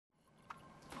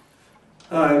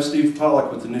Hi, I'm Steve Pollock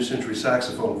with the new Century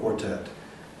Saxophone Quartet.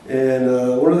 And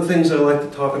one of the things I like to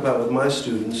talk about with my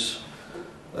students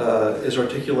is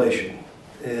articulation.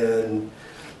 And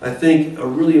I think a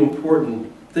really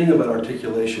important thing about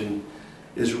articulation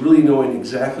is really knowing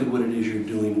exactly what it is you're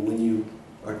doing when you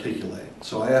articulate.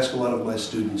 So I ask a lot of my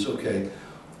students, okay,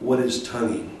 what is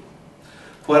tonguing?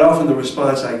 Quite often the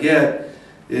response I get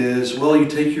is, well, you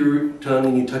take your tongue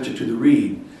and you touch it to the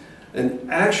reed.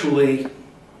 And actually,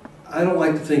 I don't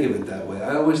like to think of it that way.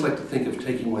 I always like to think of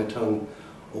taking my tongue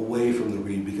away from the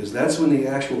reed, because that's when the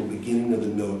actual beginning of the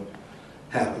note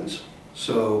happens.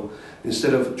 So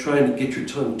instead of trying to get your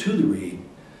tongue to the reed,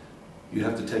 you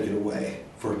have to take it away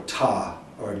for ta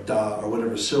or da or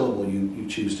whatever syllable you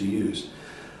choose to use.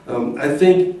 I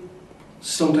think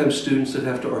sometimes students that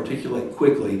have to articulate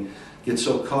quickly get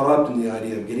so caught up in the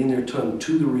idea of getting their tongue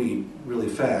to the reed really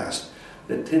fast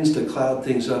that tends to cloud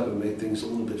things up and make things a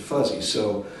little bit fuzzy.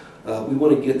 So we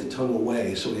want to get the tongue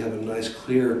away so we have a nice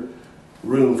clear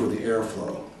room for the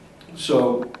airflow.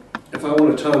 So if I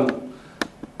want a tongue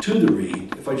to the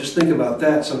reed, if I just think about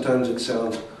that, sometimes it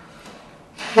sounds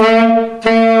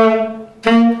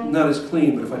not as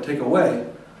clean, but if I take away,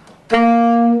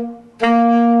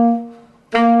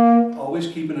 always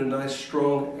keeping a nice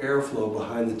strong airflow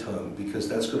behind the tongue, because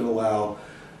that's going to allow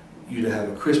you to have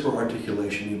a crisper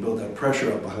articulation. You build that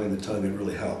pressure up behind the tongue, it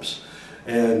really helps.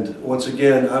 And once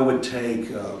again, I would take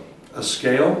a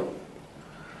scale,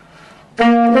 maybe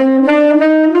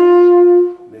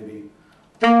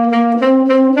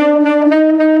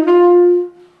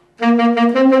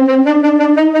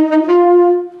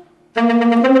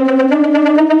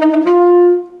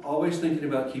always thinking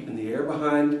about keeping the air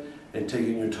behind and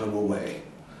taking your tongue away.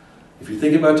 If you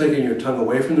think about taking your tongue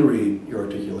away from the reed, your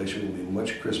articulation will be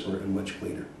much crisper and much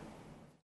cleaner.